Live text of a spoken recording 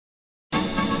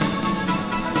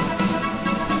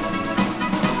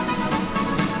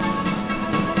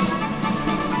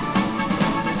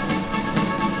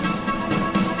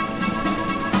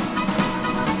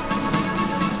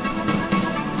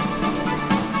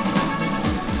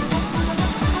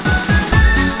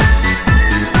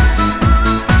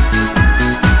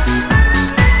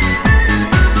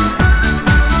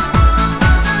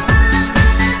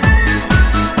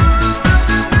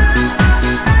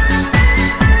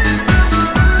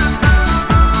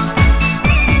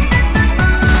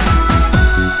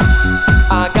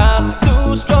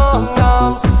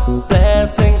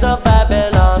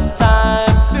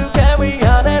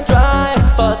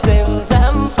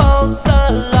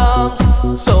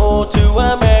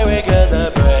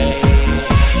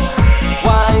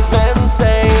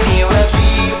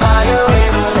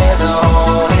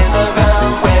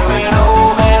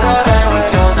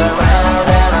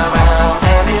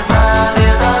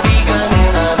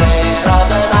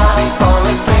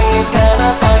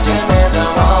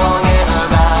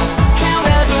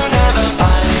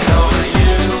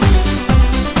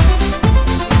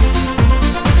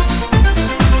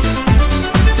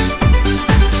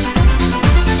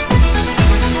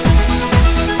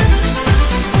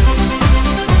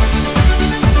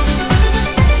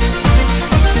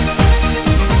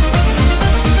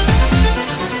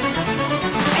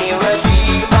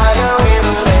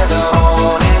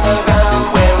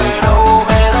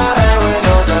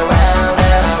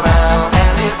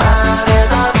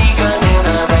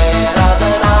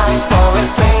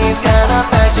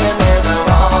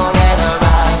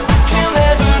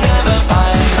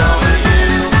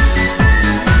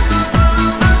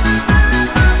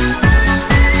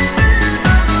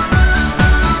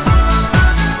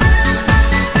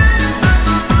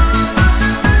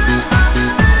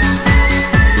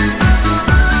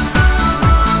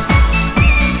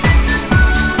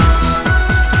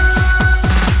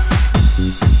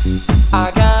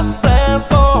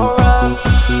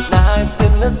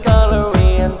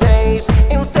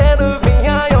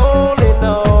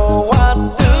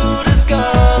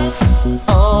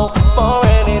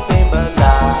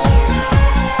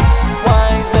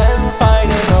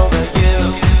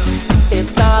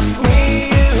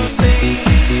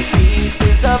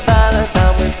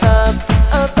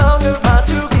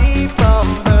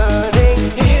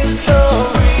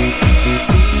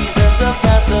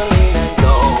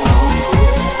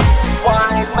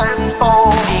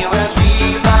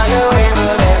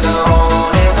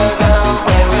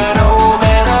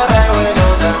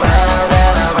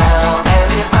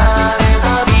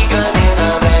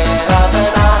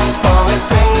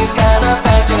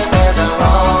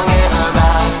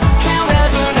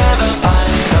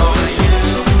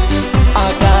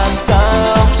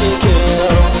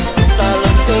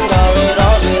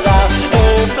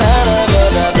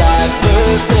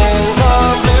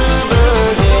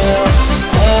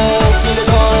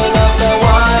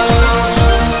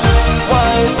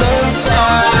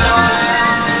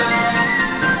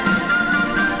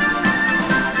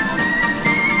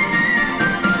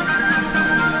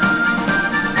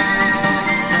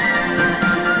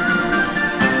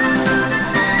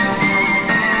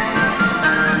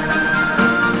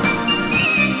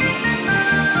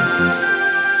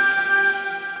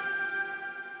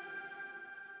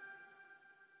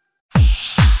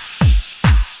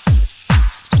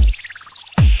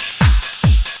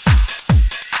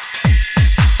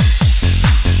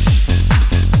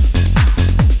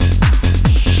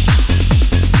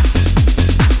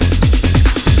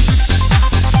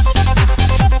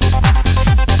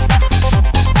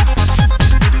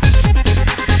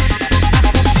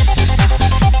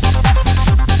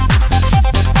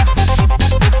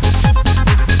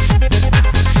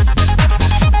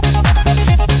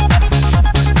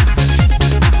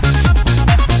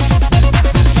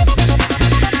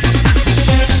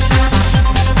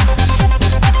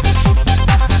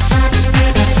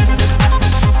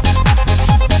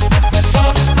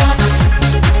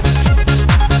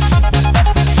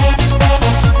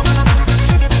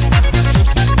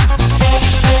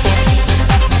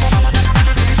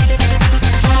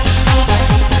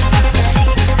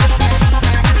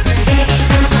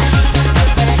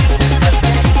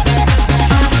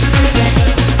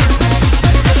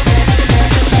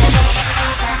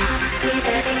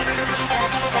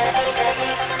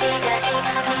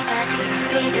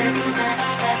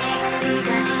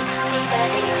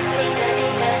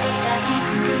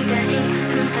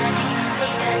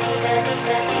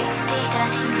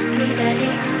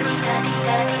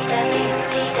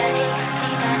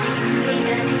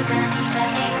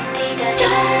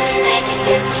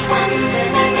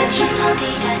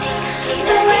The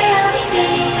way I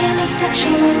feel is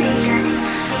sexual.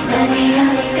 The way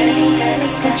I feel is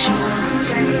sexual.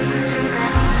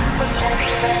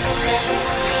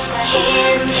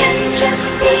 It can just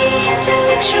be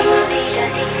intellectual.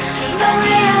 The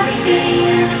way I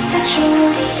feel is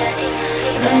sexual.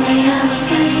 The way I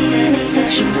feel is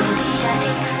sexual.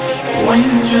 When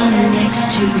you're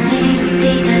next to me,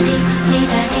 when you're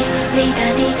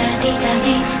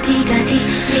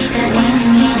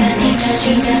next to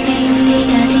me, when you're next to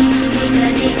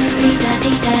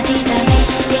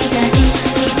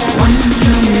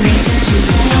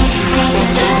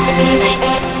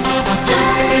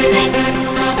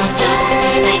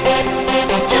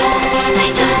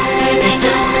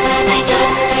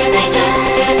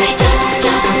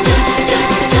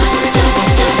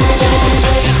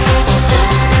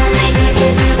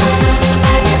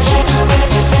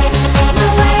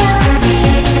the way I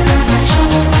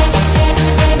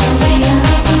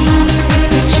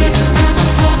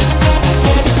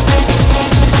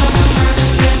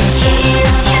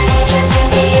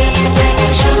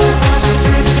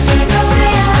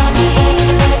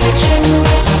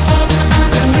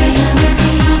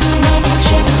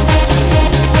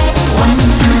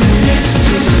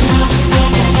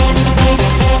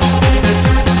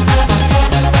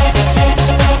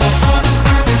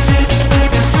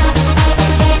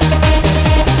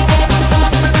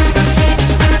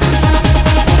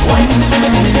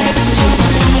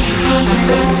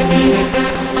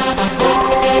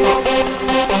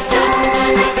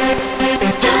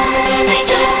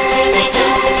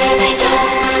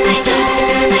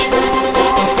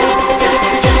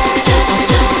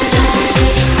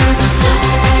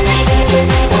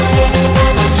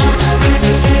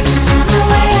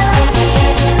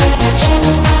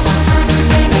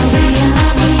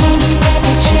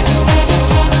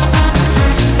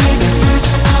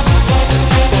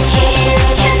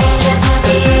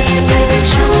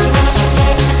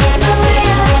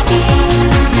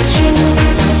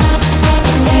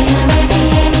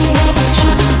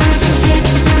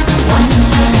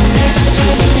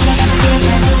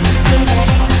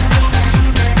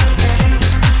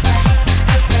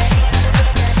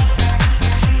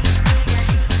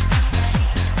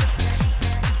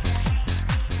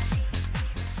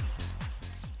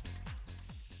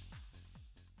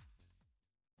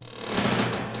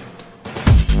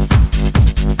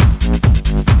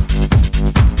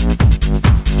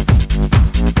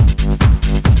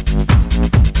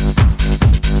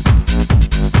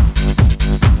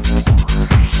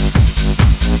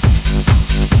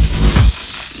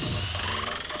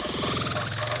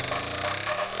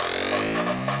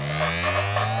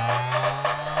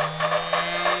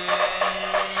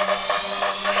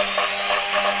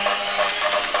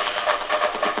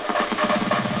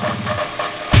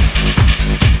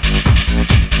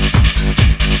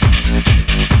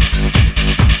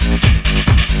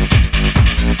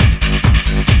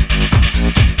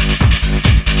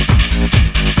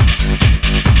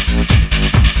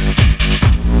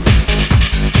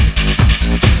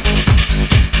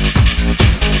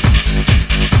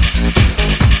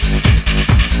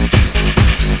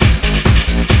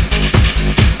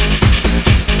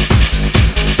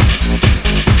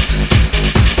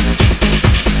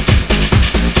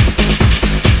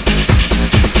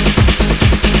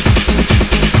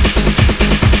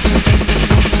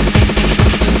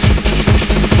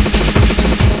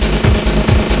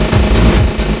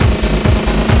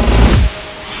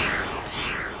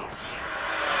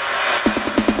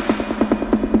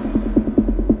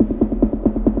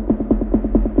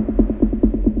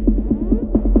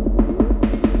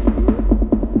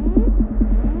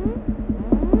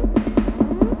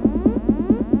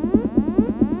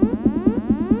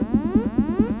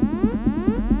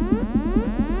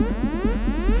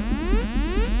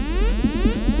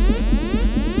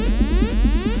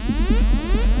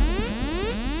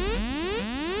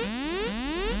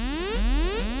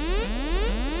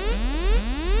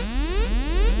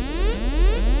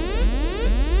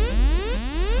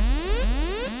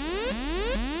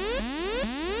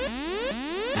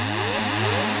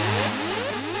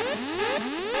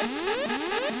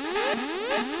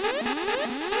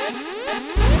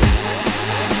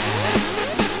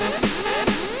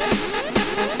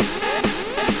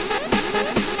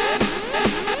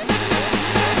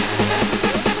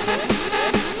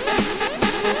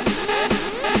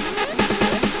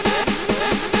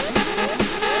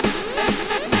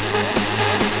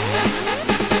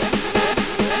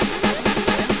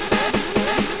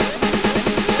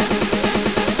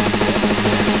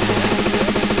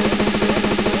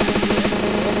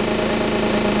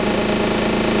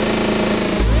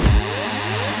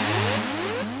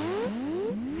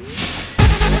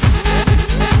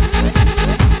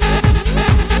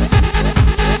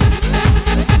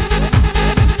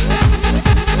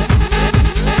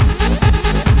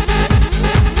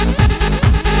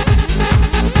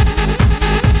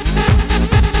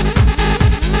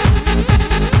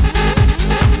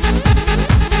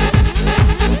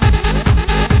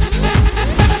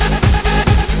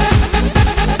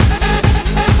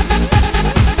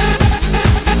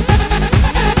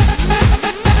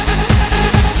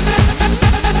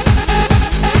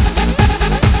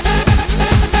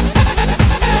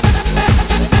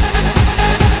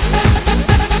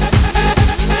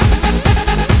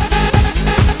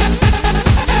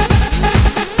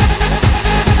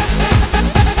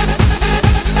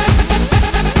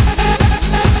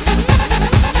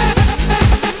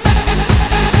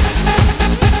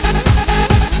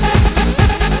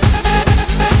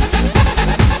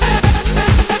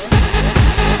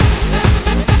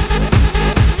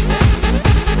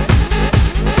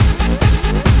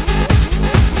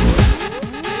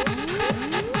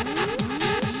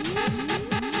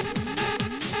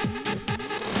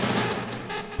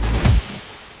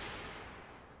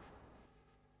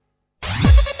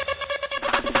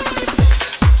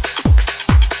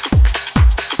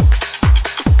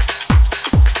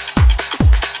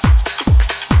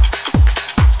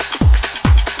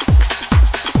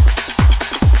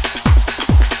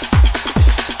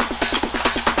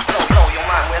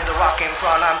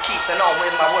front. I'm keeping on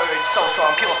with my words, so strong,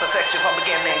 pure perfection from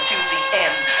beginning to the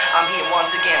end. I'm here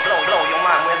once again, blow your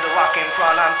mind with the rock in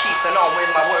front. I'm keeping on with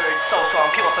my words, so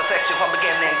strong, pure perfection from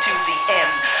beginning to the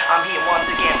end. I'm here once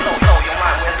again, blow your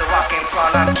mind with the rock in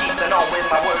front. I'm keeping on with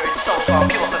my words, so strong,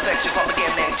 pure perfection from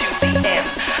beginning to the end.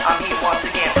 I'm here once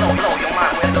again, blow your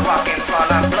mind with the rock in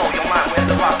front. I'm blow your mind with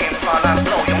the rock in front. I'm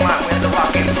blow your mind with the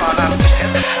rock in front.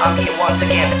 I'm here once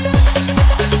again.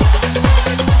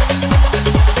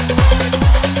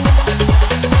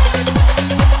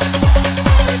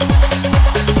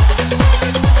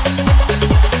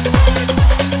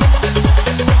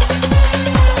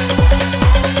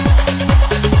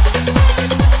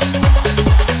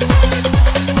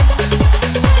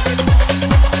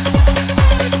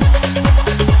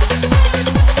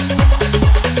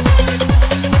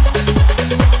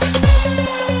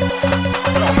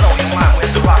 Blow your mind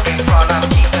with the rock in front. I'm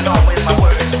keeping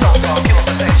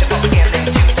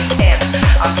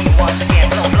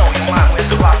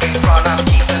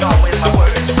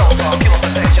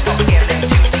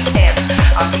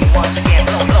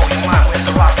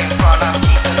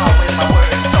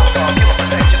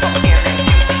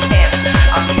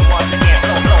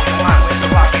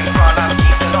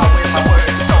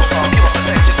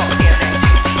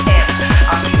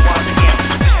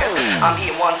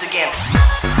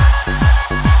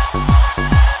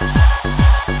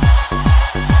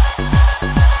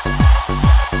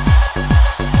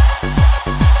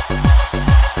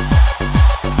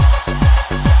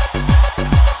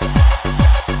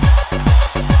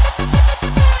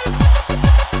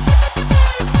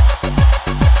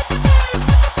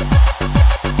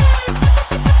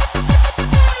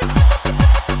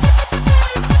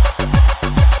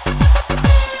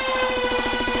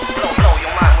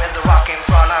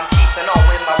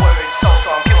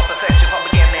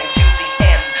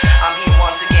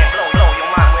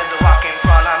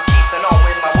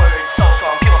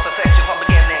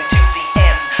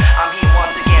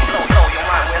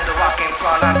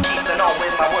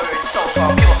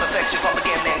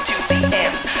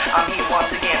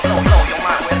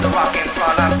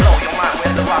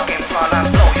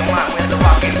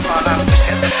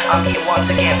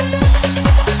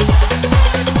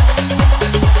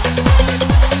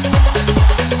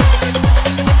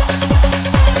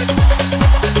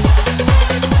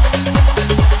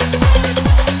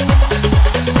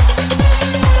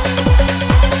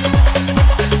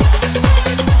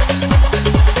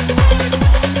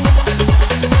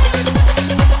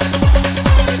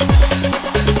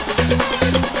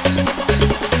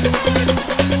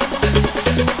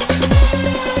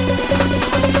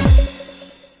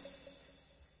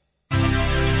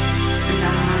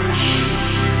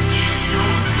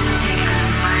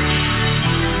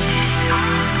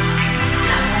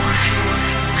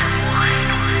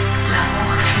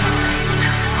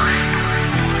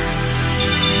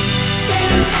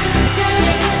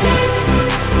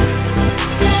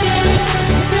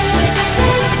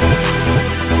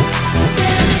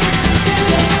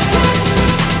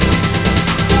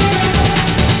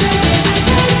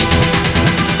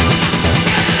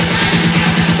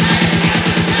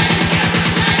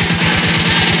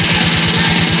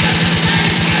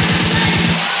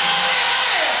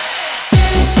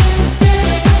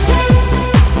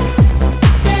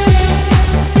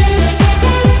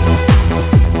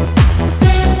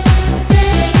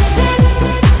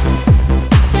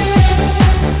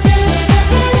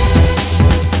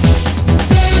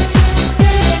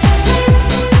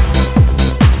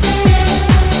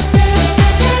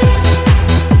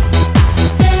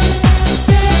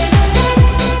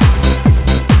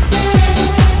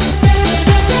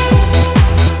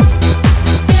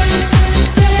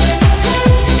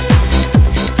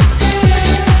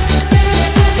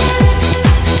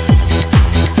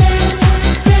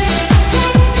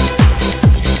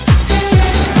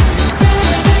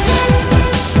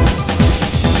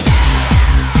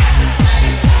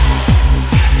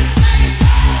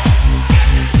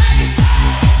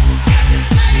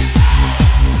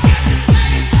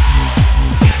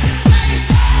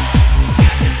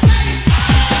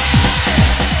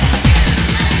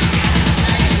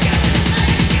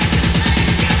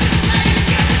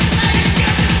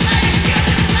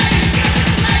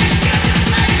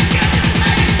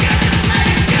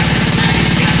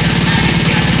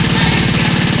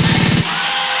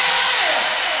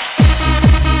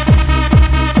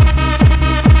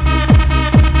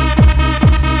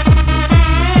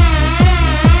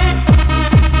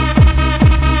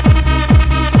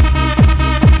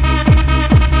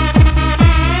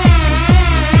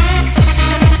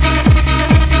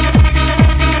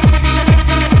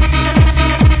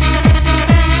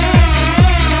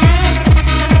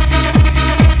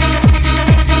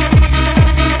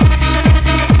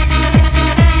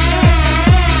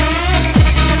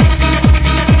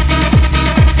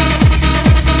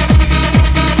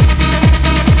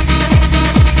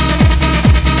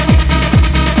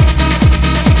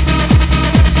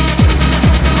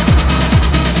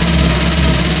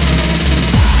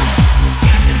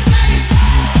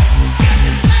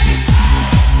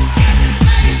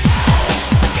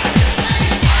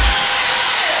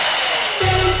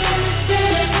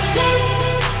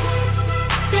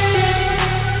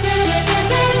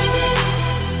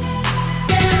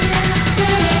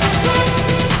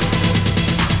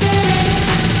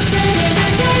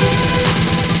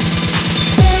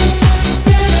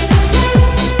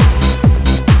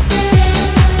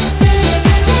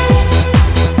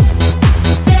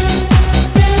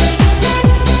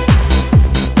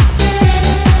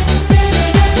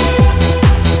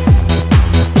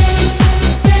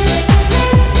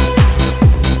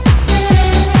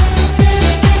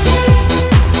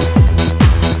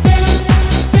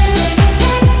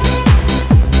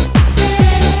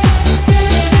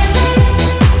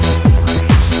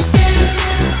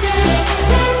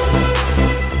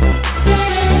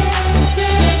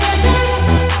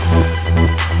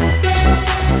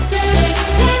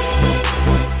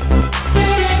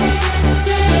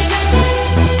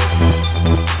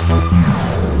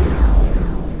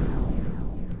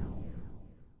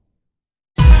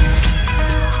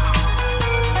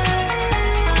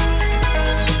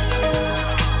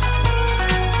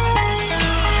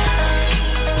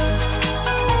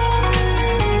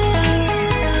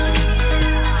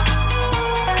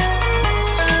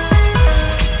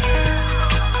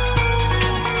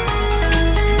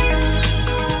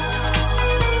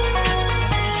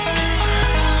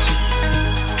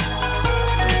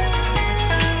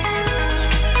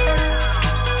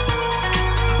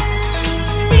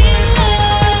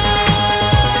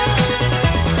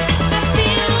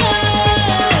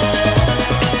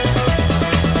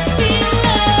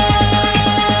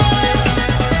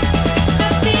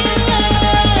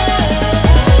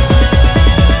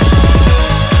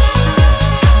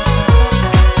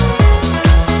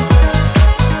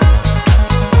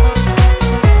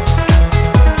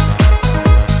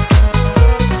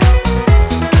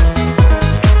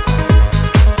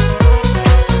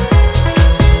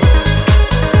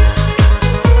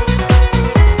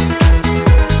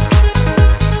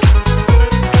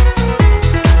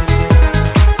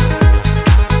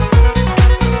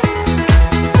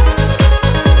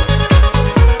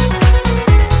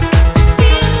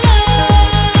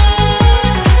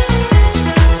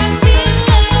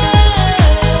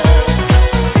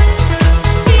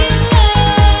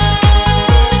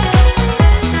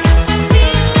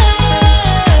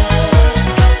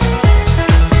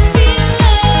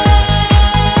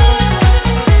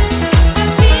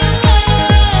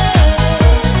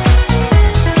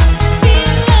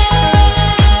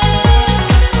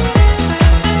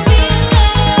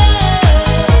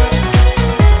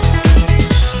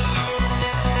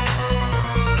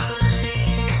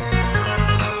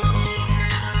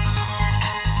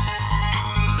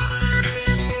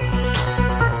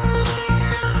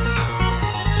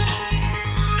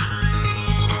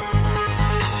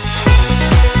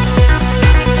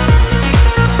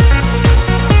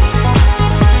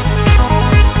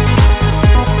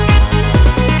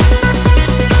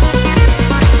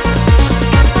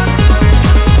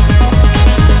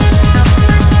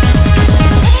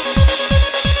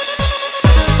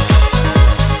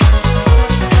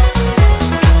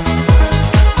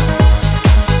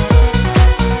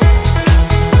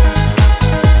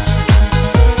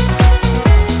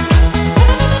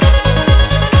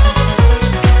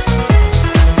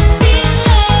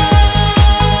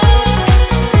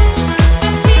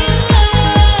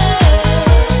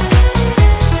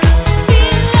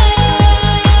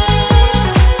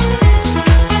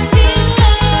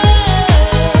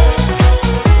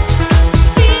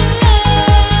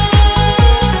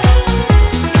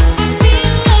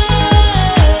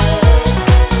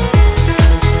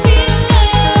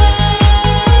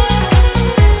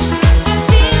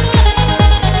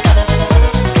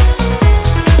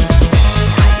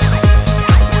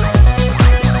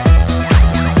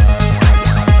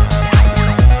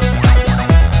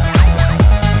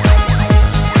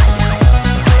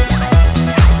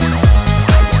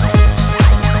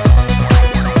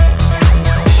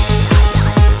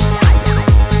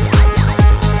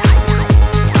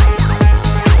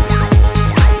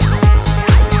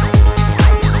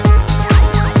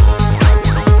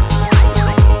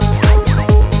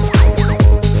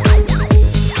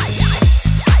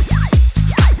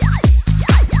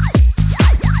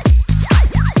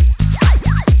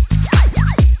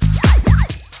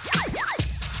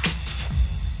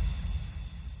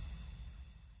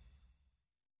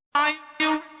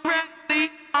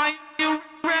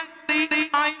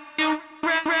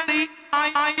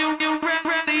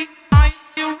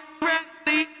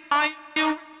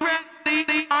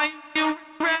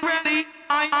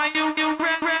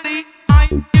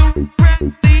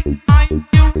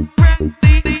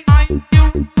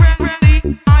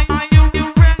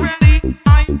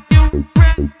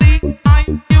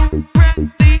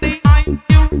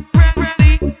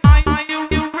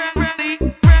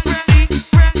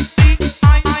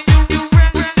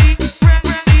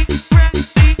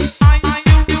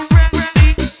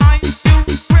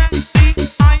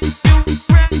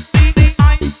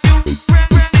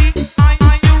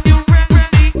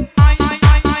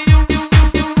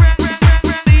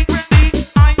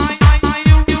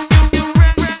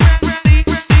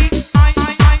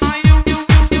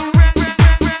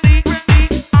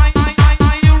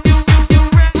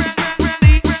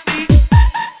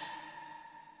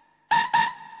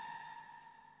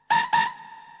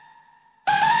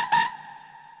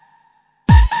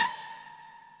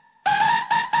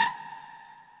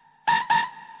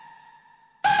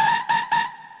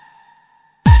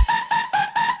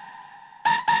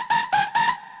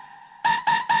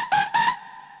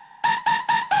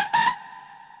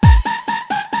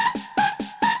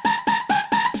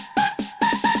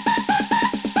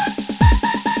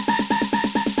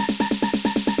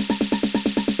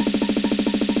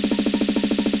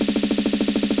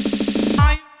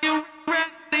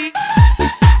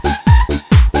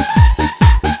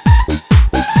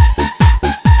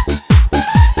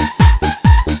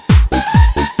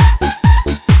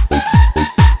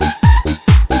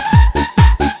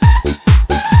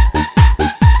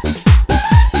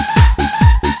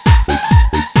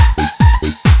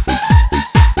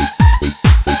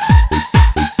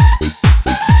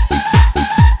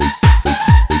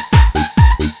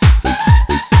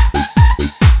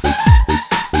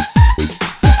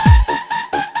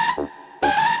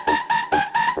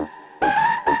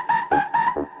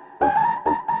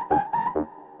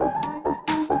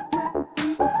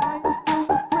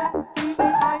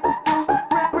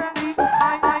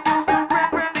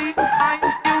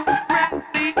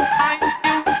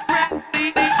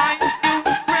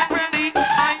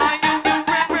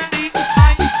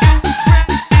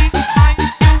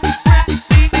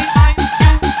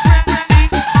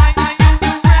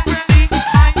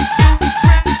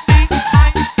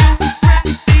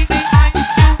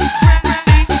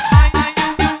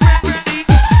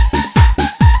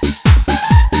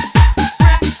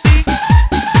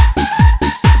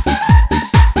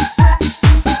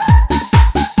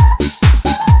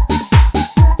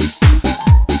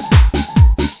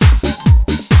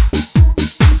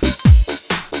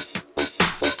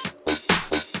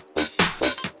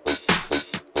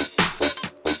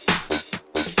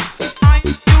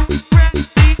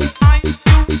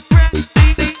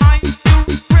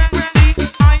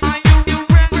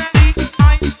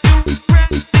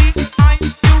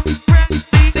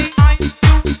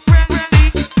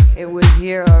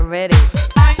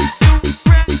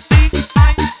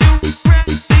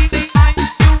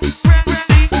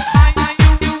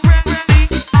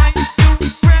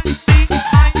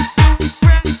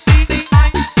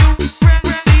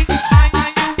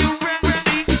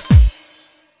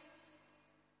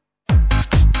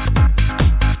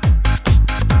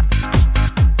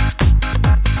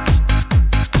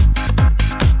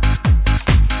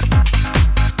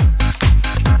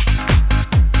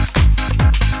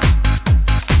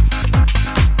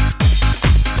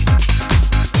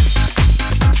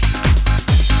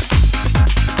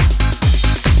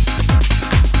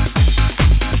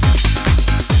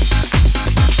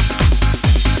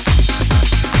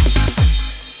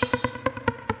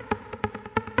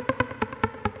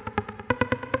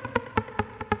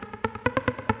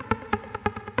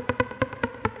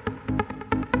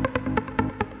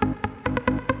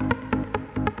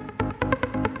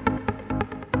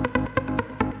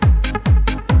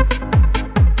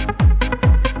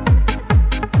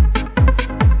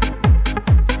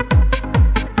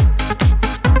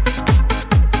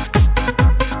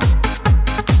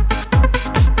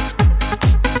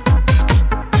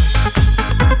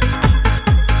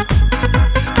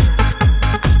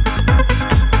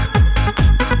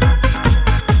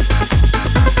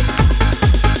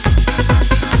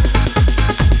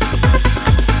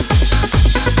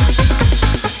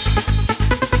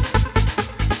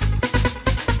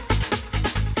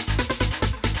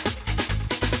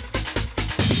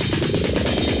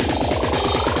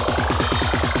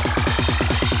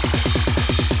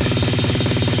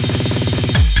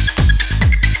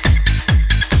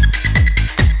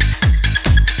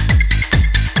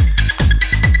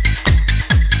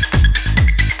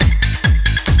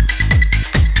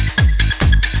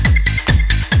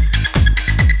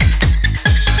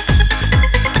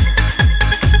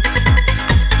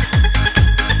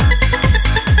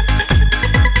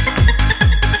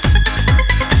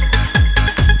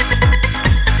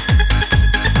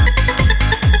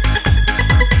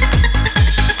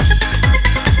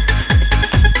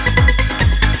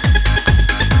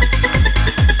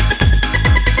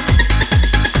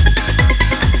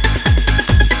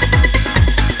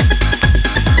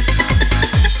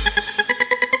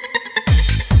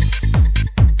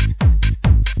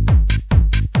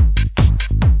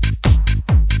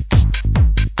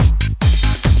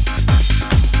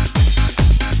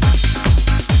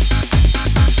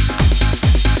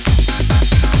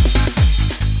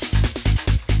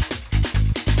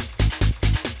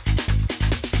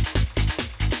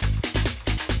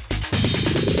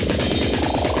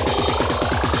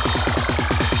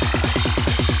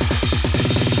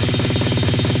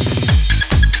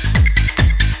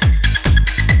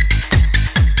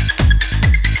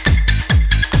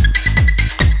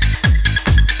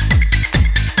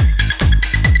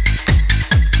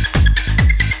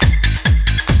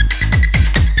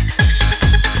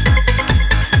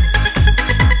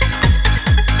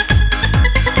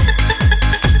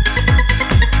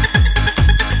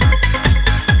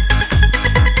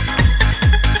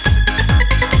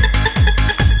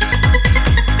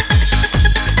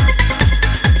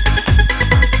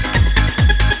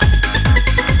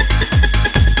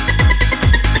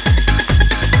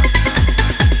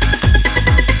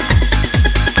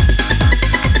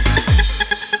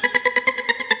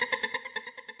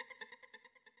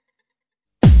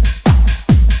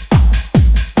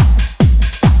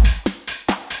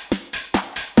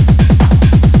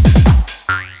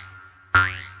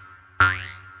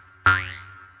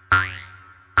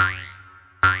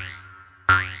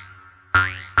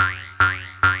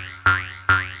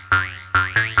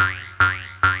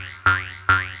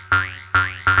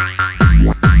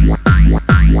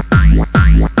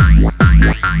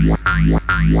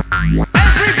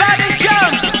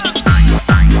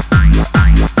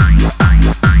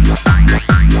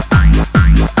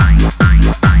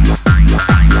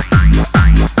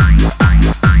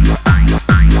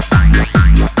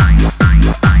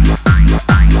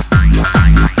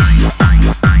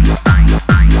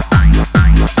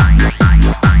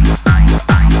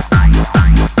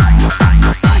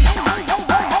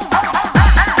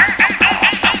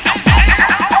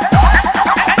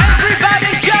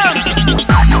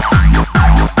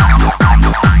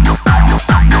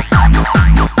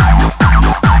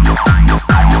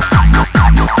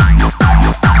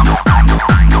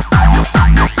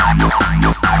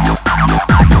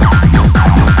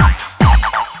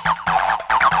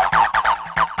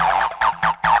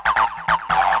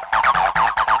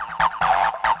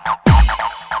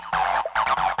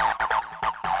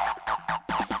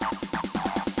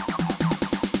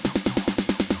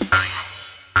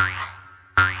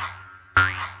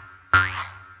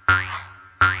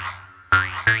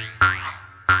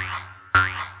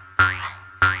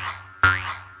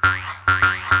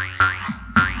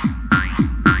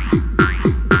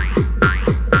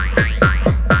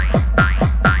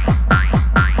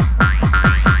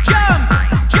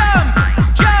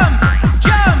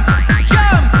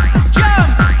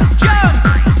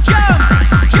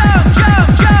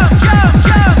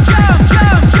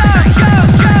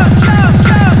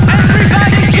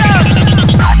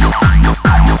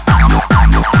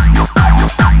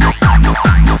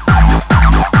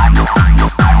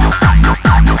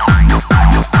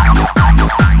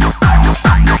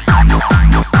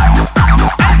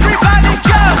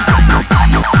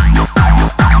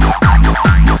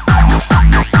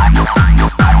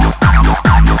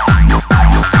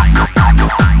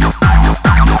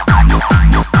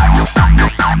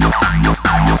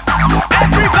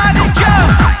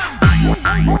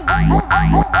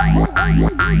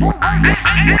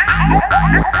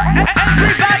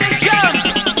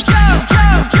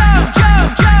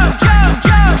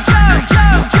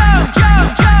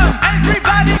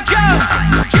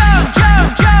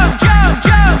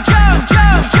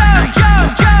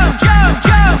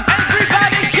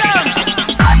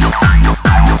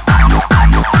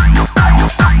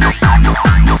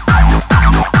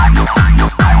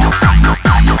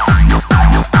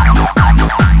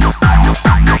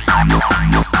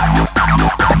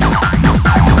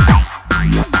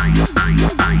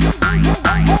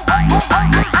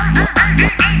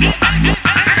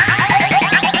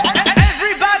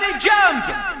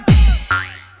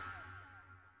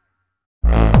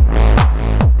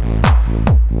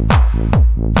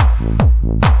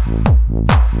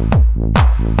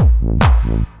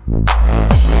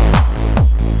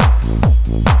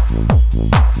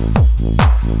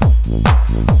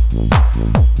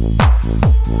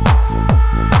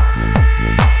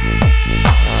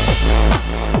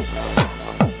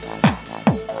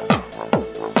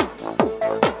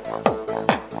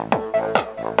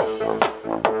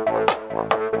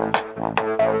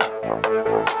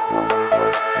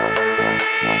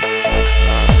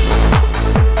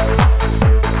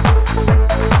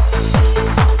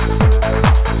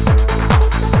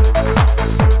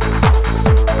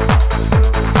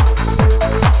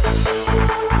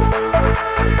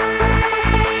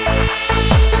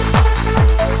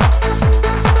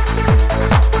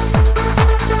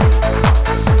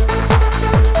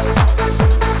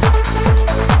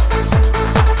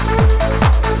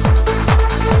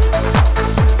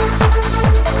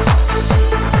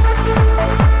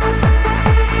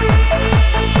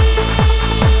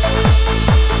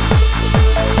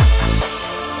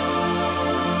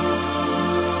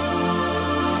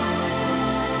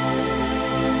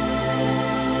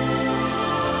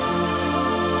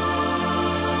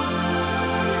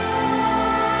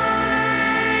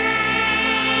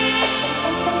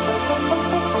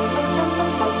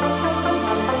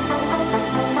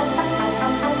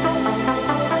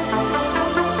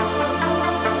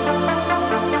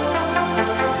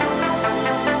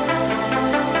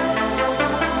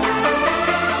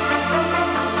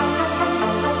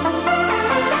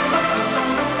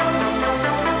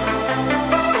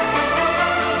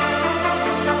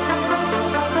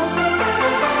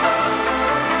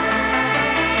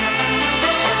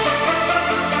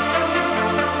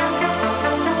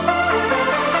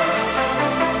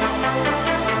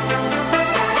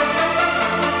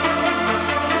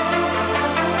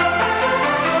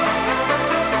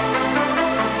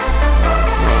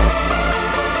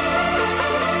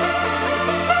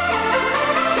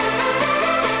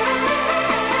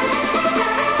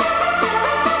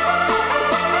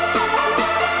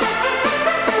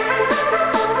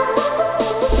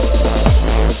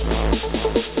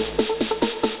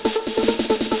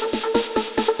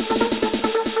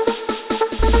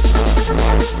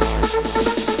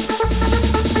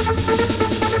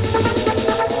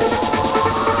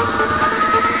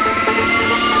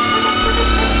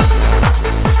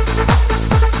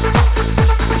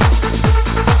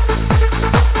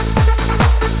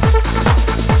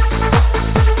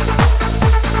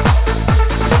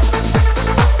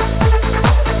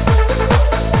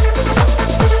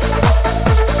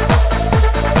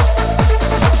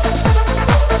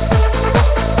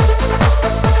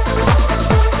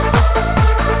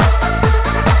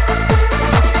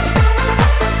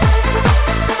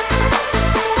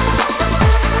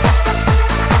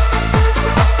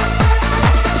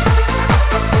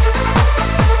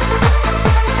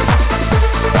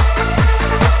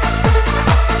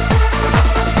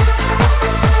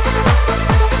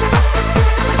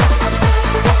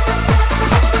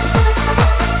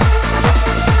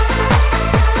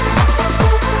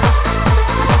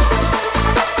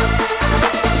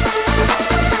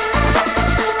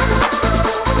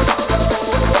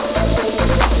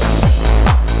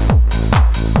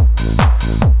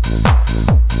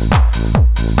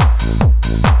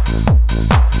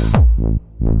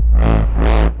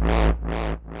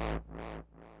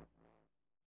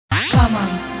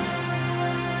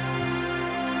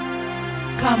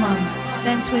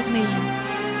dance with me.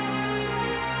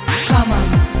 Come on.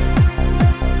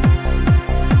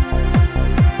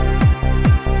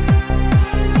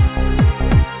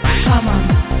 Come on.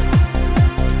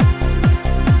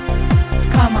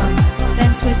 Come on,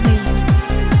 dance with me.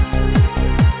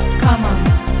 Come on.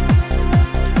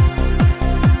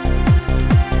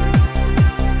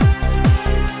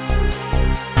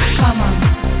 Come on.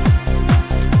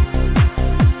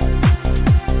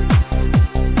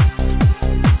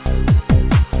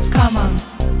 Come on.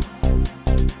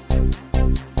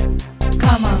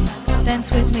 Come on,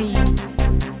 dance with me.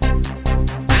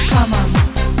 Come on.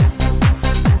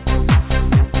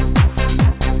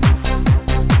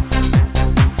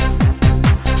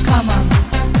 Come on. Come on. Come on. Dance with me. Come on. Come on.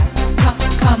 Come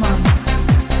on. Come on.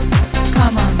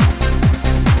 Come on.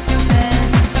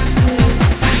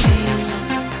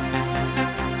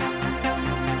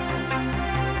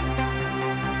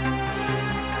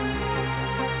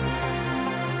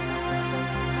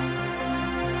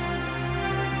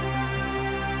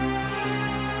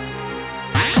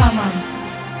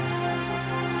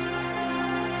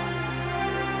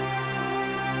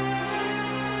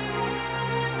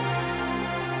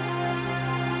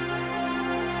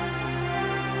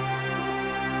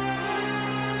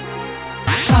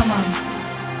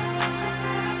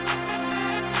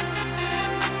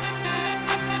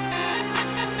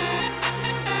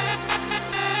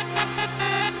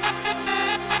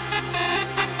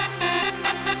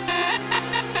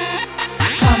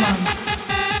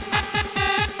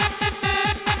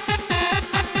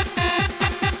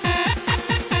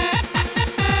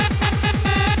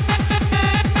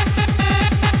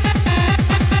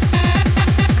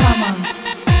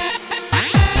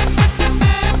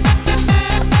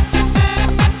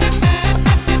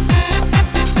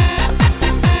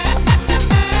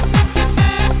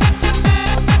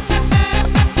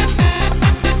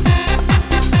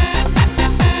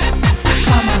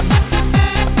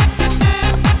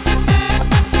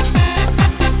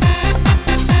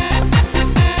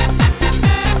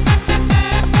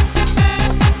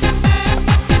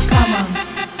 Come on.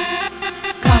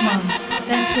 Come on,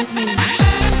 dance with me.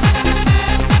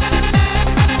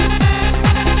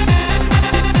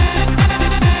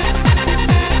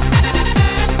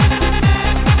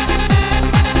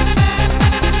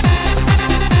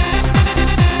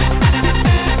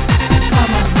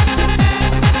 Come on.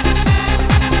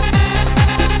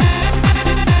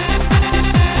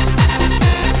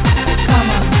 Come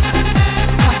on.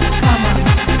 Come on.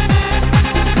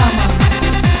 Come on. Dance with me.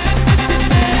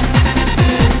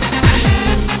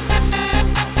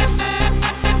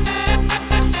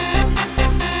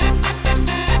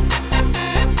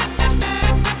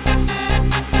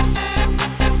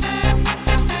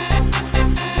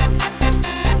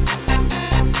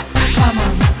 Come on.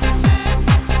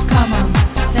 Come on,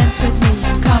 dance with me.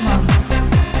 Come on.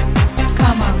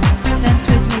 Come on, dance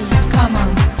with me. Come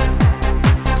on.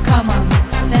 Come on,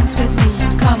 dance with me.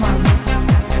 Come on.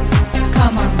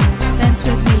 Come on, dance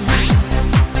with me.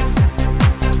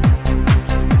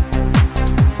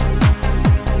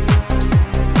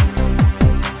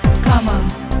 Come on.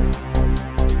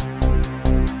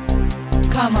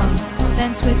 Come on,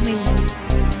 dance with me.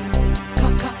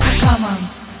 Come on.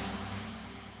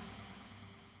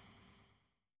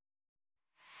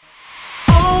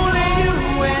 Only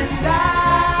you and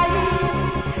I.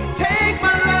 Take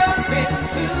my love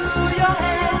into your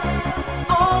hands.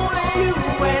 Only you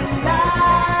and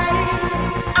I.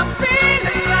 I'm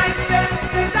feeling like this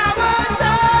is our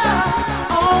time.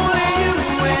 Only you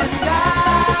and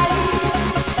I.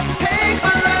 Take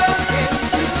my love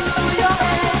into your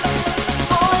hands.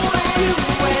 Only you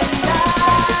and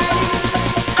I.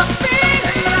 I'm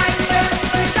feeling like this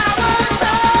is our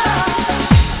time.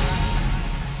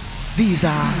 These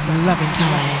are loving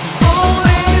times.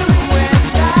 Only you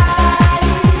and I.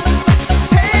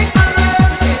 Take my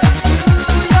love into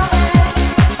your hands.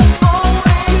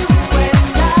 Only you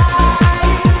and I.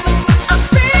 I'm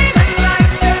feeling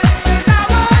like this is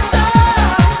our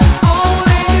time.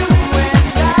 Only you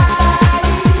and I.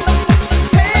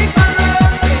 Take my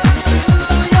love into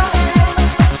your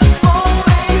hands.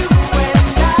 Only you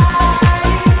and I.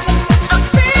 I'm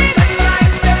feeling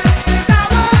like this is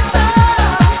our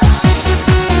time.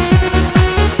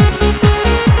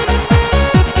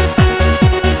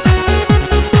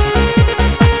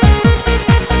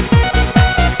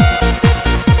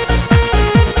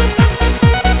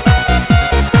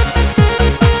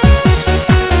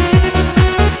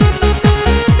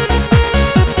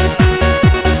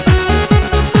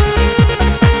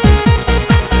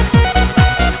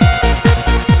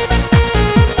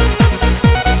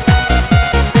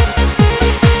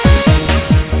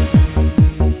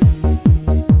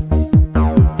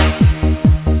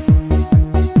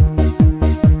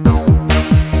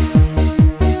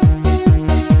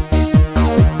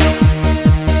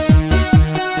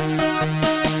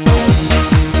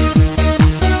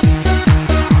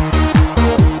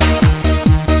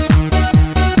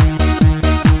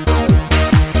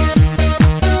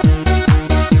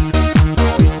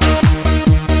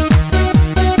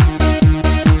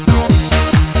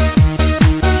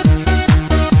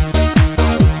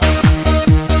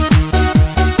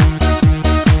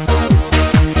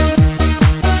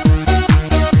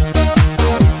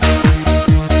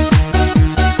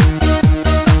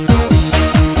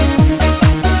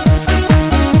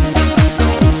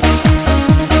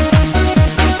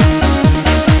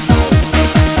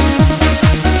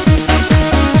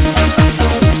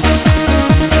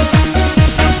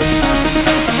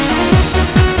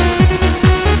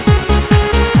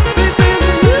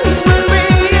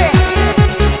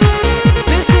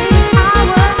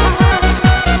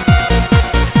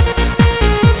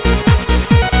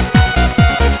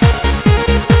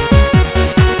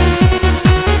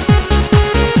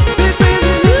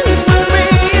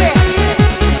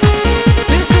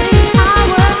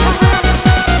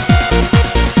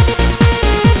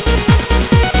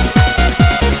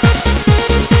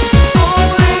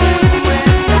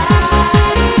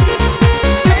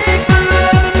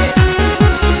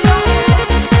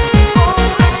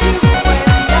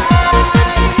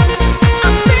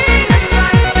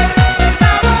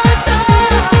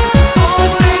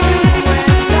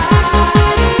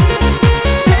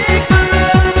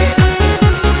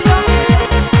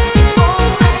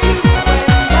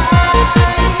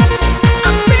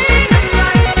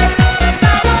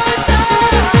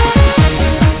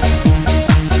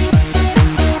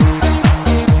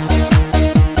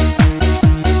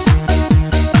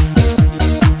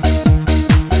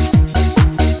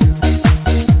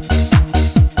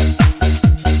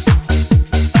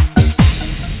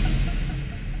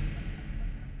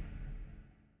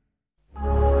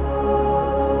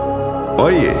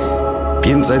 Oye,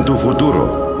 piensa en tu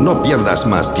futuro. No pierdas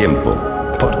más tiempo.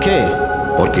 ¿Por qué?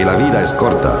 Porque la vida es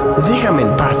corta. Déjame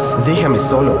en paz, déjame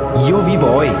solo. Yo vivo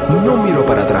hoy, no miro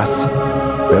para atrás.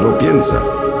 Pero piensa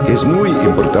que es muy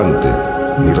importante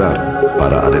mirar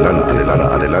para adelante, para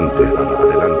adelante, para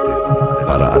adelante,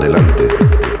 para adelante.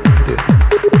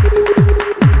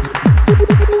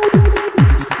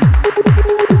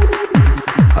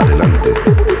 Adelante.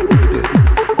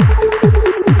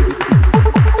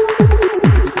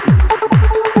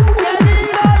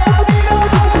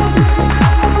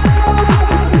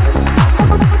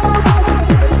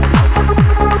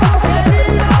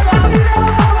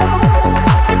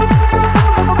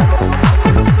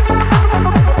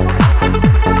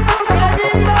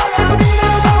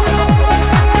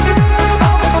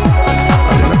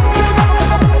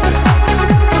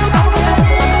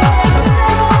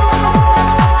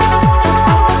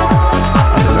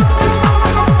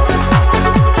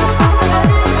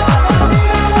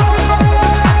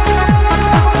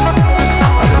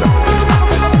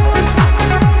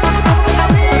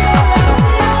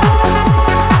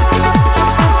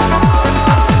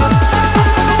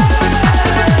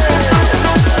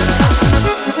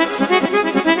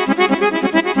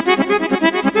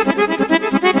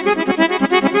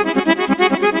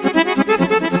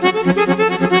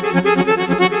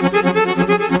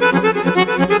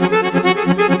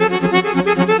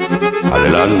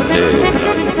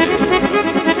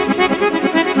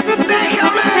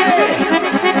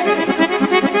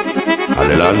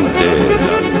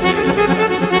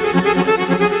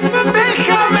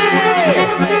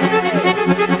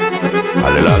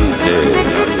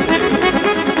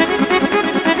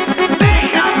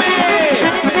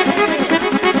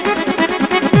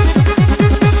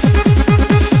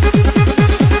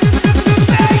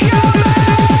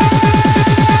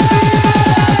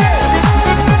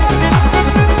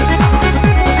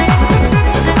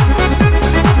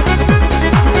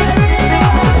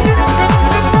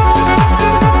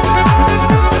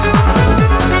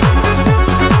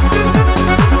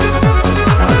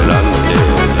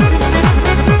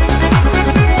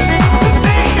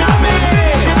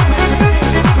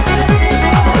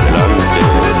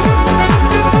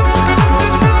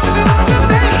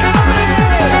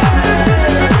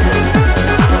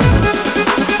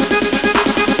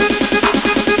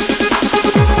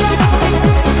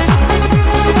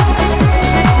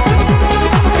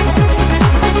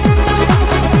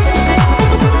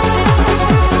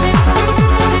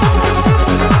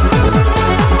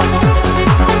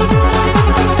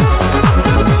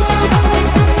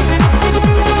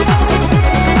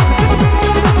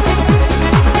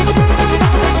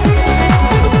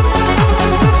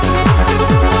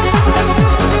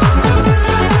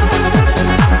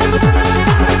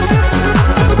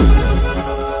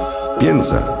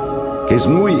 Piensa que es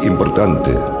muy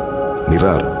importante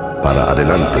mirar para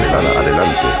adelante, para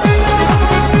adelante.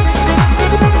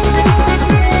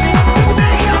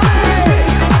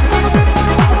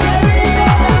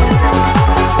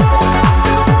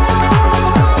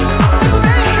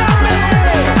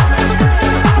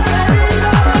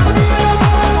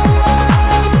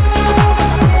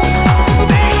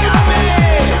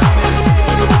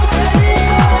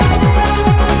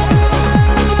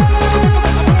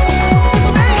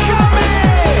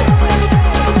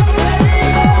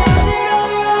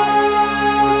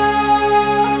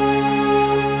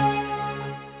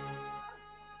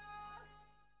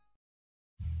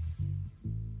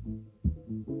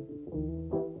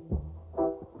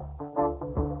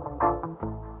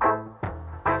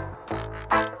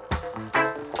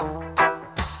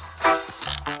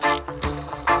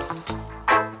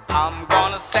 I'm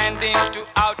gonna send into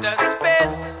outer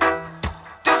space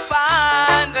to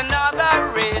find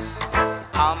another race.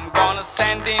 I'm gonna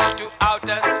send into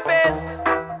outer space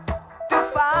to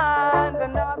find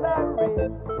another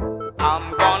race. I'm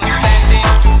gonna send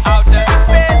into outer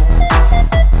space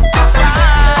to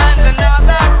find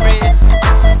another race.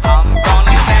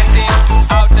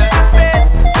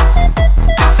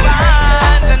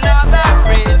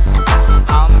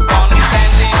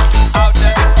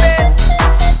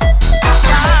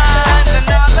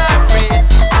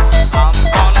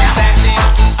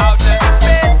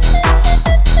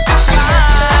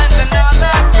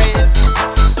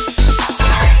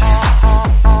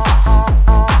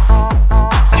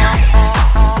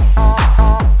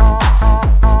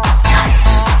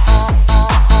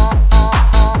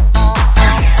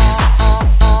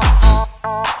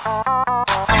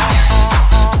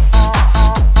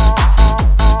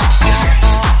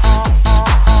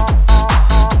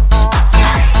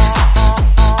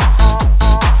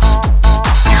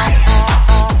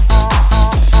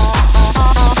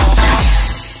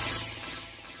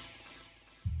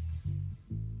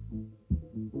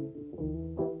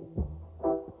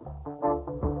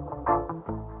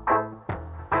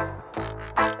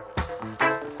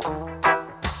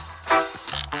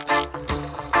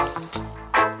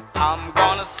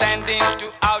 send into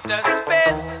outer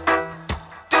space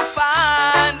to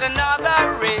find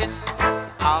another race.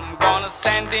 I'm gonna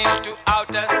send into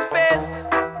outer space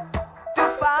to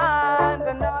find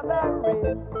another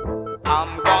race.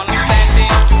 I'm gonna send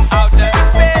into outer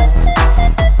space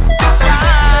to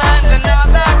find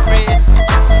another race.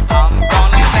 I'm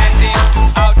gonna send into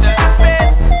outer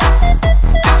space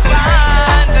to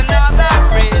find another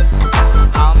race.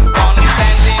 I'm gonna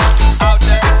send into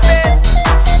outer space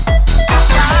to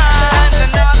find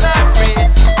another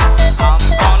race. I'm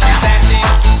gonna send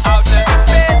into outer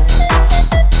space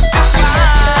to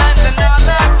find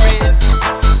another race.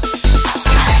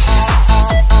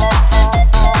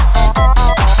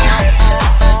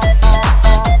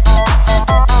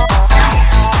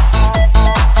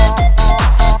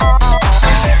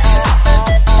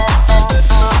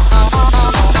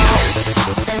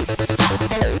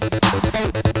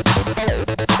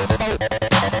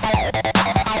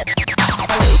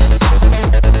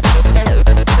 gonna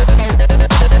send into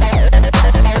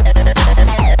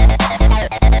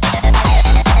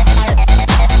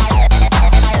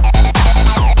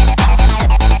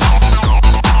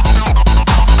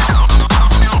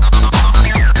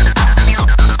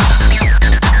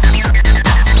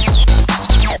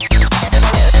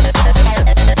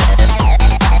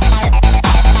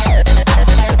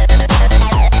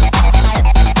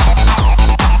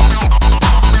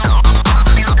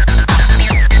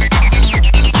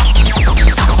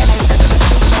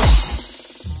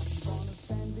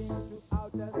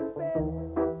outer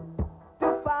space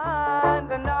to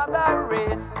find another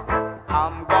race.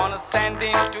 I'm gonna send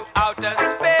into outer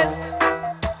space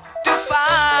to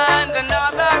find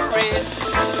another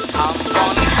race. I'm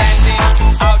gonna send into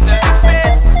outer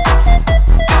space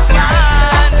to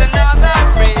find another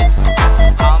race.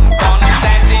 I'm gonna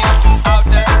send into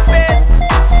outer space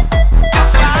to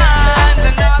find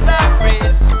another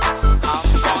race. I'm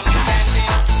gonna send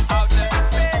into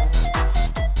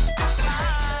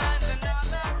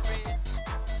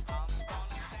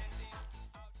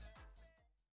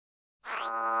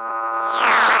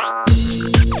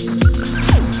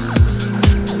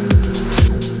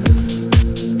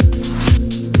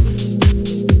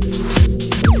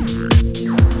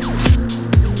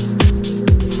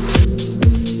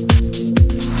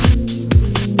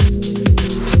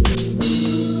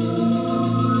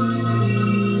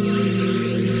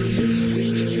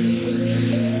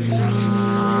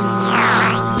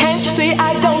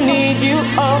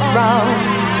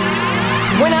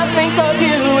When I think of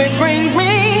you, it brings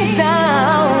me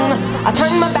down. I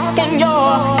turn my back and you're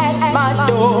at my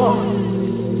door.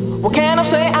 What can I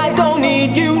say? I don't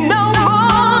need you no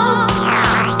more.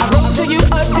 I wrote to you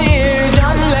a dear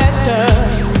John letter.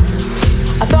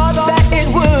 I thought that it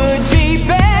would be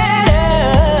better,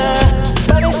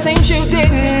 but it seems you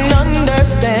didn't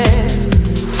understand.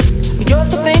 You're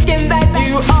still thinking that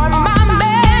you are my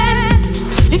man.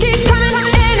 You keep coming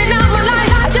in and out my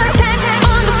life. I just can't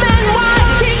understand why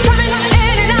you keep coming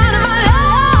in and out of my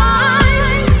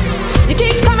life. You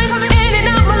keep coming in and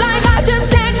out my life. I just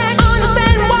can't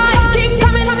understand why you keep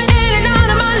coming in and out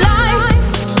of my life.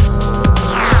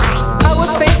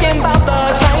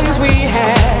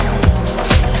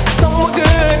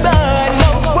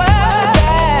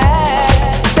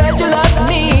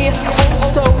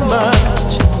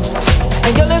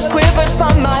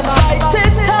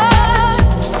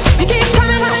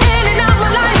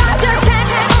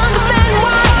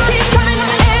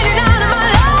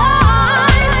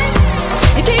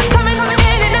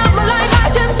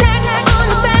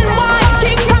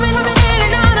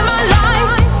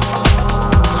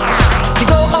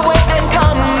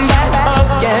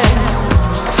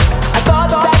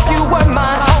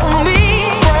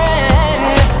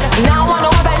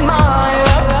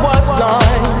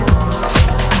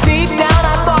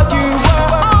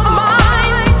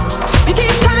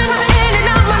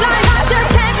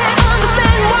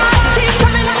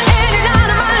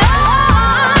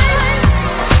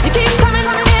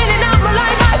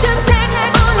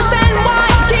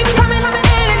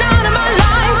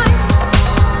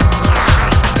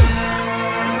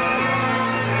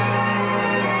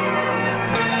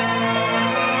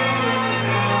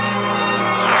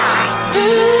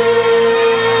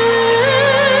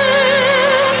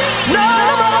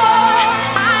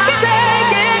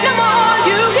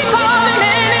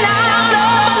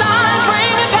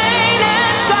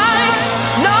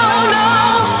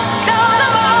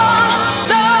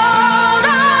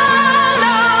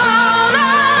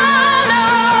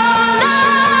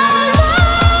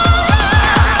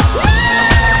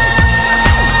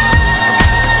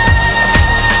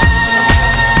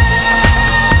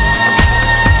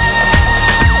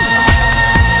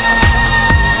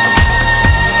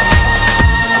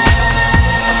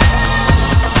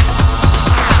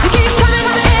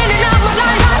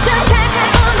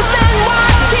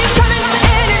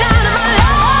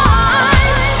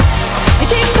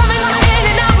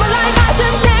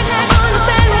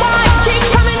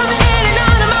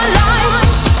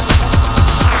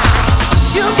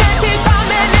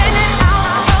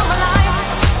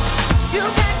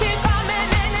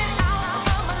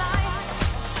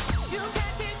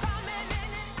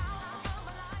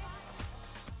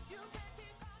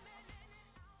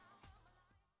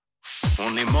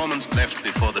 moments left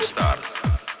before the start.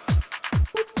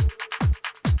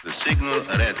 The signal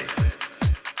ready.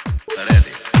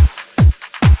 Ready.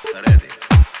 Ready.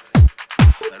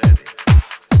 Ready.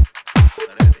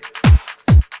 Ready.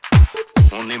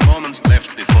 Only moments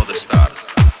left before the start.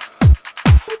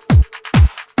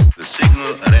 The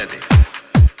signal ready.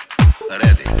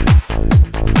 Ready.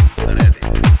 Ready.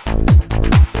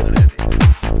 Ready.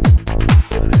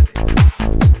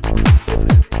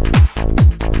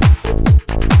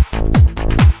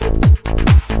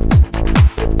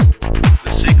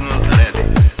 The signal ready.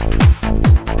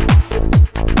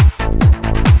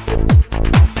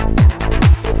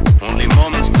 Only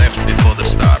moments left before the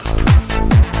start.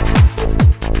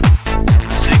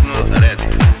 The signal ready.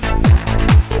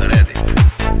 Ready.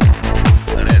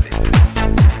 Ready.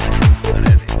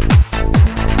 Ready.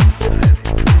 Ready.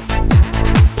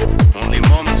 Only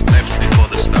moments left before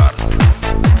the start.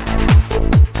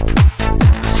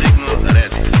 The signal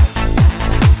ready.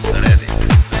 Ready.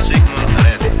 The signal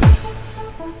ready.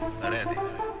 Ready.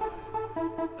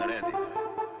 Ready.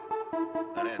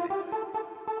 Ready.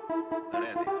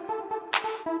 Ready.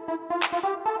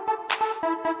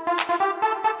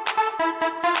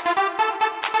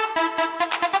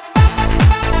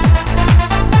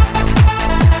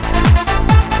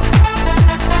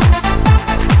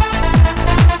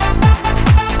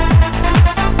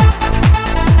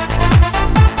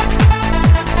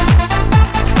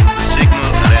 The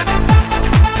signal ready.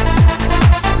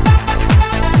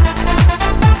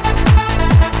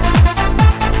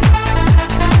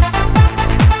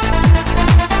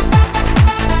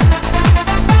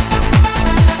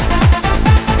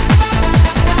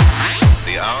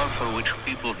 The hour for which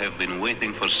people have been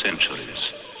waiting for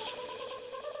centuries.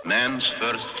 Man's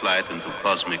first flight into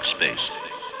cosmic space.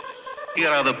 Here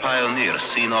are the pioneers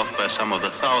seen off by some of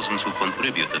the thousands who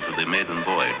contributed to the maiden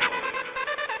voyage.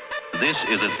 This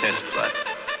is a test flight.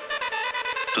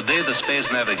 Today the space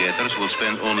navigators will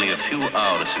spend only a few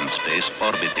hours in space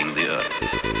orbiting the Earth.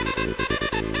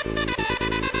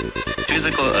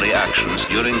 Physical reactions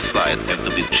during flight have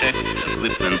to be checked,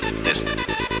 equipment tested.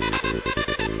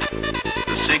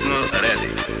 The signal ready.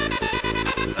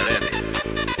 Ready.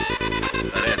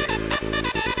 Ready.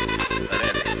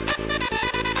 Ready.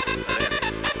 Ready.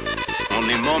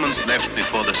 Only moments left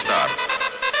before the start.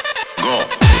 Go.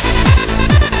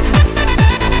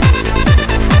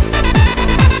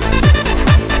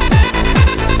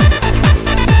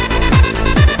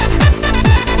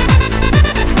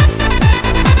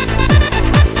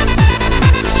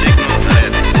 The signal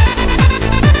ready.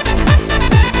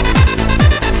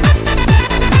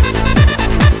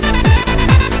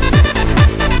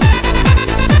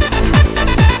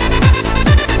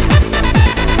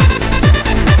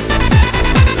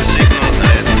 The signal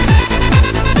ready.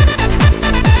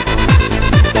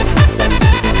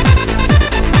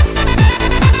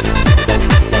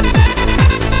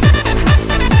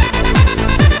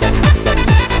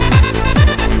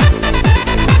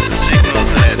 The signal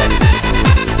ready.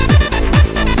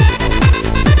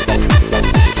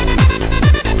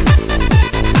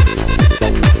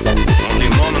 Only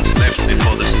moments left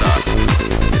before the start.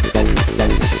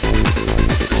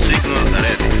 The signal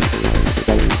ready.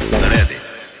 Ready.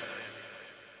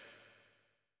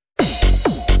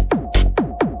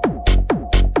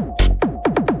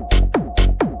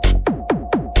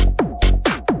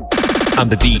 I'm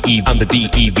the D-E, I'm the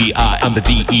D-E-V-I, I'm the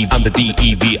D-E, I'm the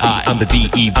D-E-V-I, I'm the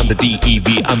D-E, I'm the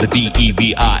D-E-V, I'm the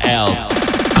D-E-V-I-L.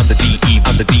 I'm the D-E,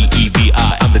 I'm the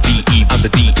D-E-V-I, I'm the D-E, I'm the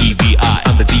D-E-V-I,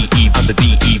 I'm the D-E, I'm the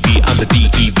D-E-V, I'm the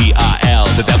D-E-V-I-L.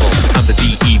 The devil. I'm the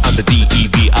D-E, I'm the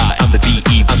D-E-V-I, I'm the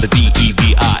D-E, I'm the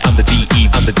D-E-V-I, I'm the D-E,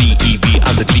 I'm the D-E-V,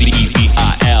 I'm the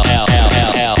D-E-V-I-L.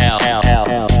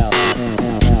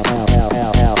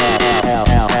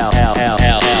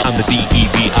 I'm the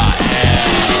D-E-V-I.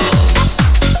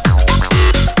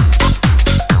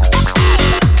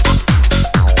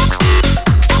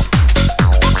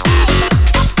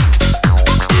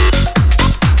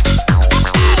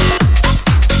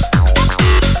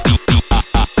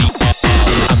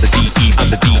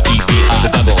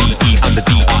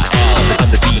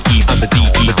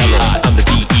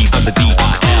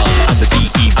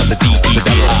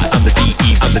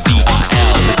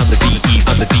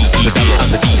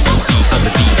 I'm the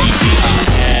D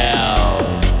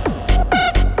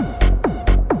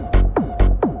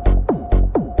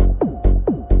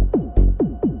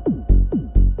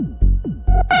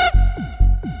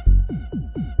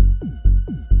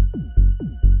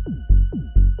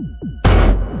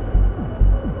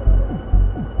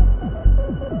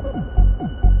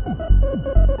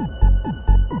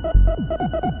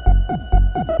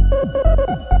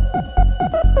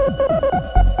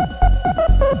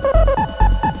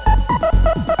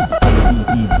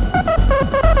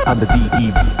I'm the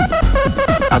D-E,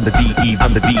 I'm the D-E,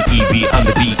 I'm the D-E-V, I'm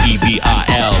the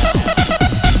D-E-V-I-L.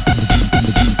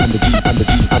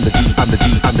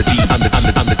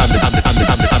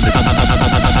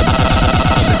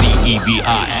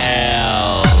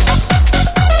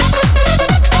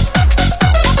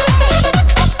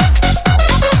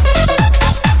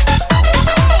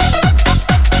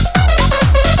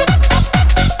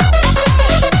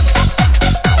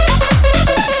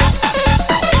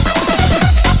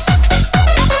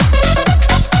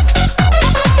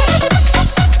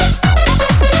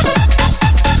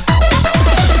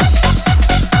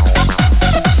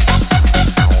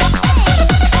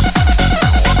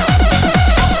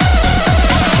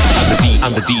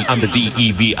 I'm the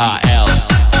D-E-V-I-L.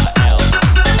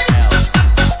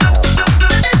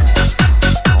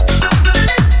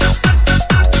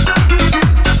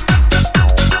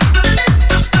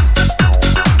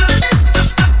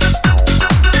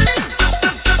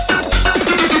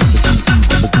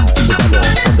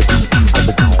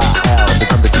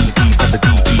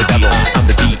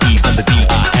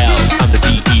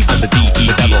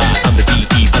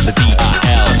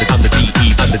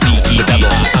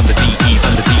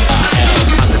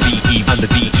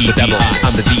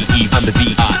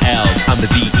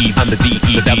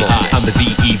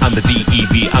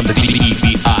 I'm the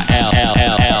D-E-V-I-L.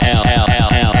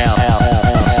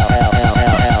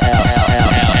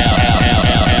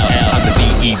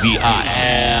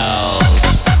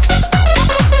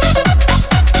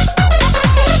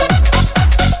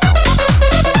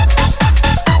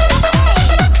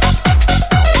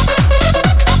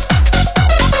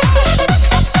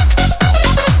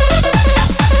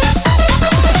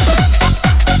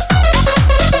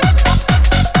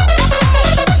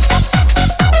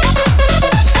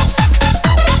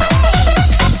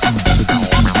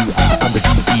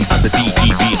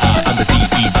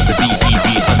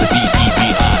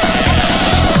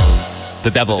 The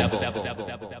devil.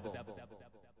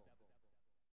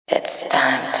 It's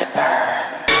time to burn.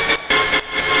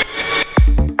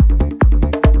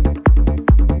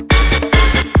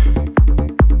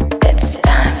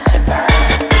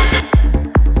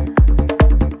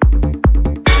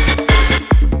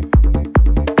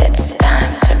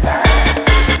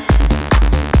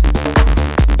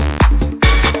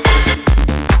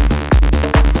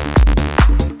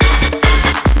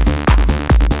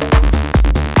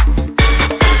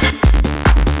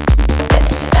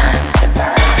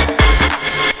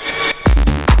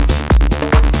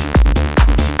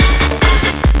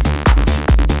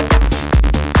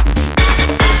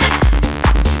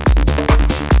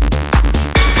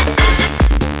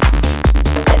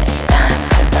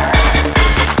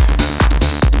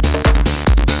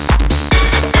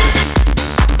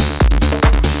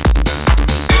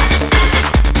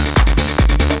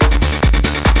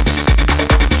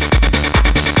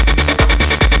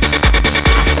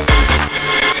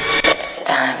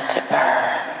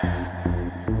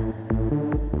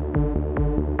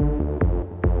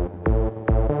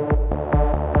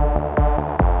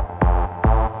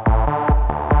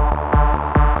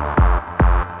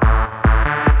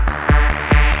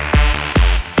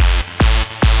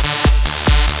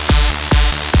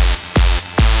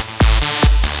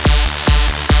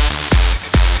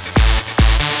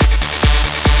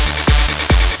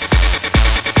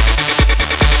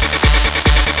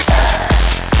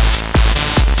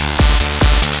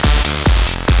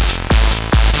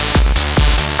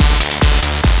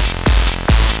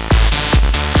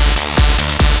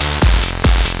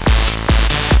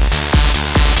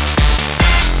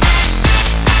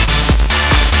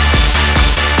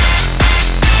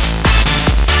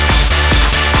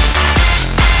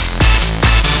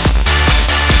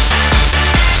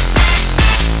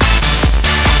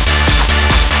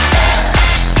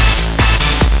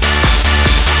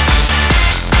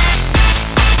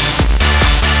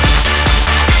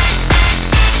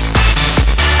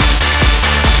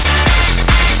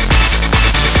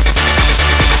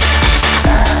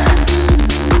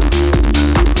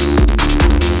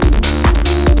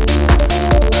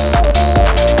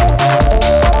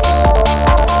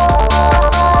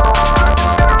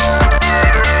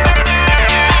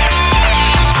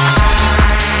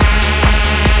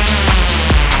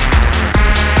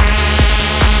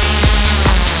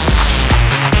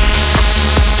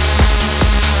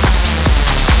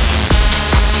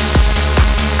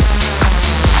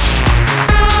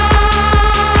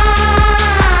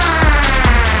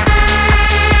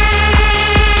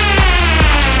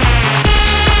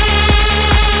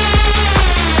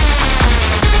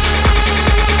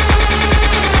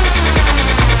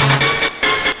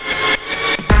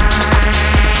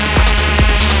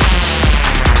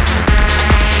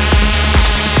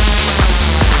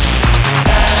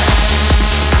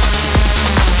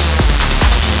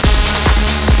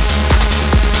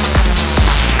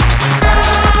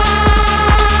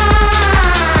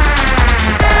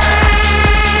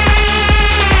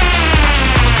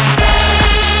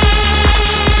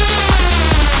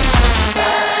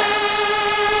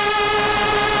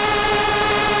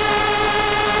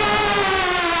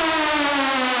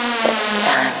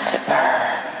 to burn.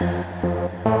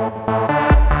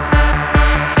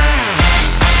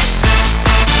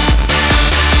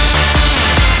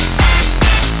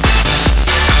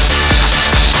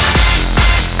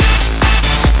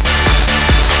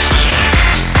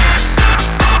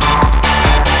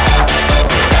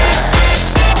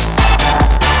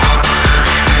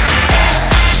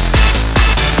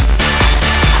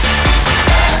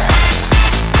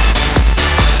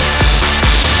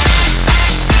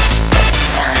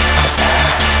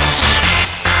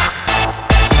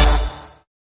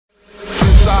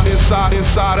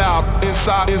 Inside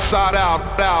out, inside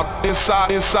out, out,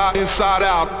 inside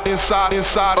out,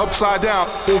 inside upside down.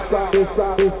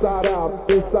 Inside out,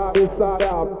 inside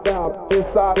out, out,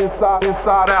 inside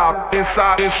out,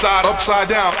 inside upside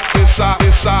down. Inside out,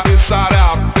 inside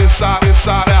out,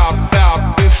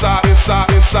 out, inside out,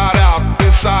 inside upside,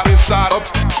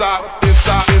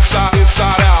 inside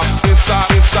out, inside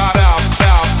out,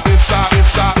 out, inside out,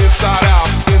 inside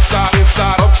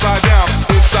upside down.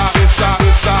 Inside out, inside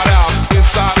out,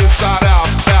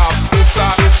 out, inside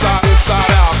out,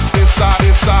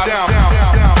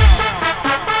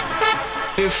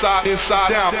 inside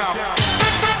down,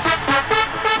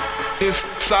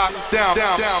 inside down,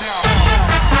 inside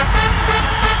down.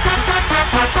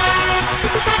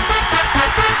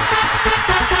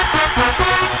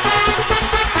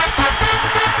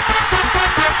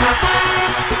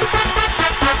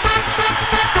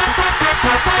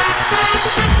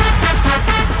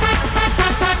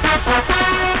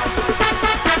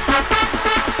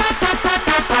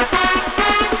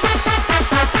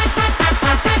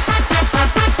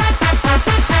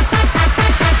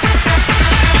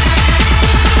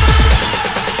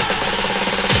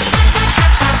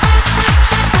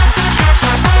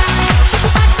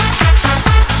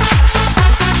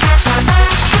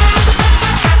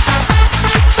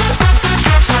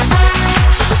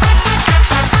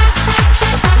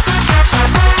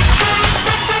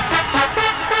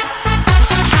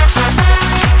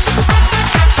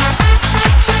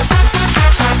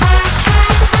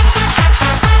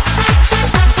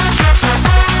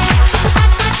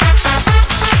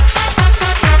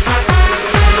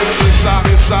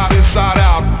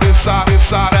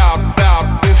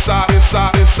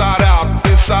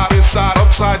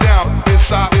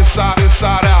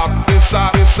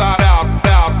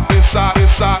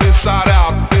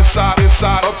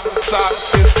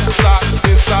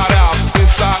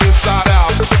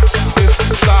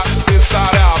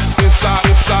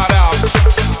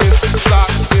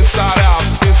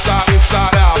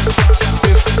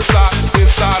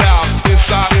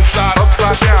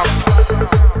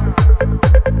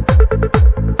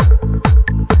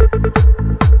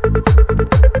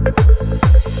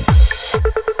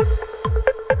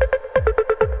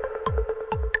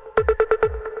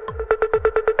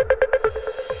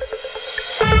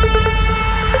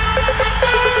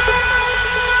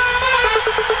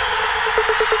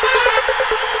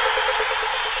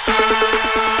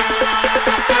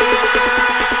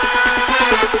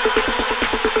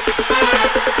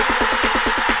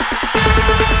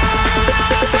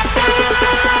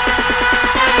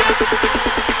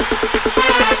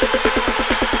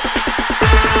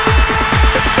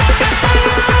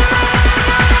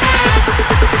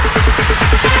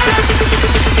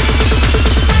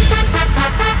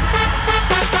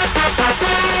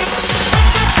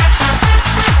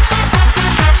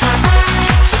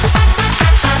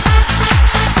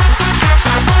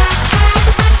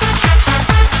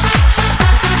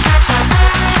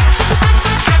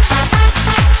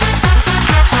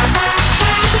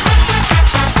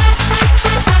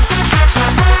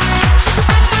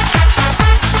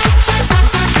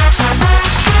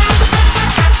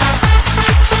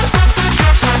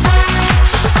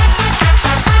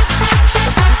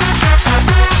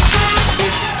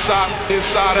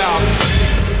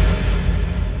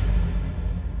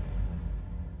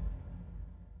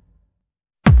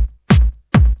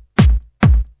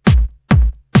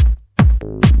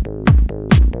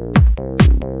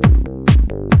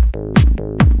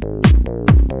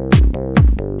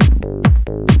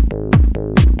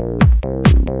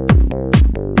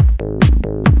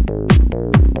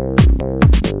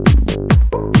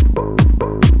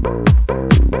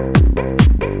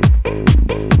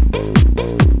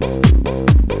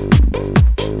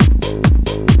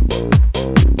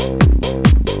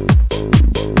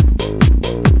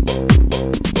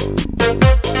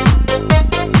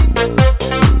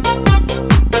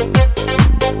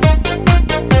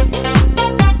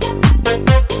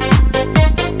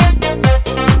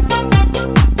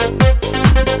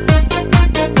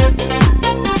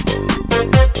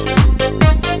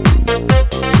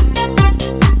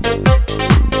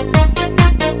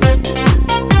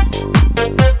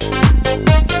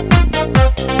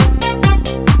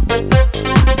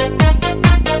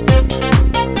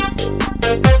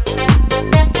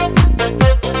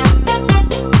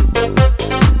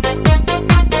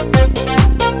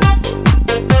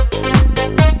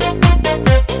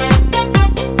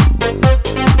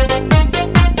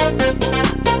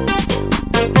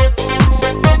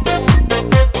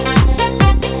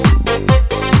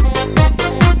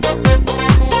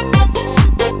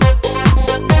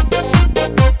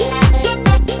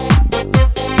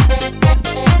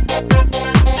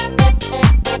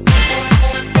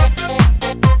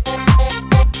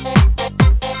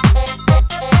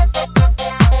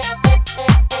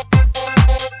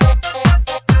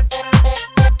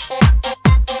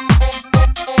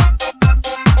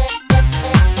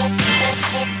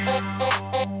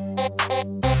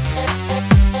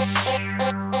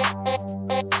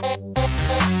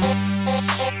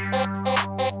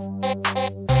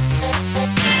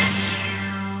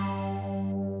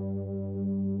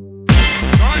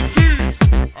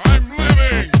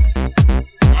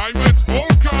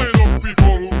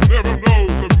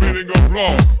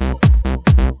 wrong.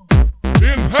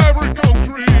 In every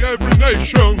country, every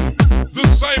nation, the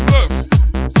same lust,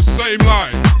 the same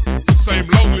life, the same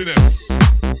loneliness.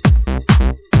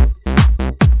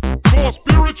 For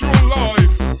spiritual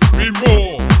life, be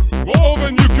more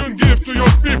than you can give to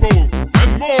your people,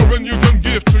 and more than you can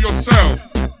give to yourself.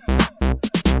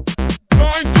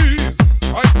 90s,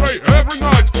 I pray every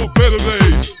night for better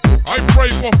days. I pray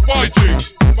for fighting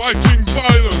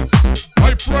violence.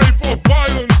 I pray for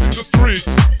violence in the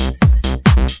streets.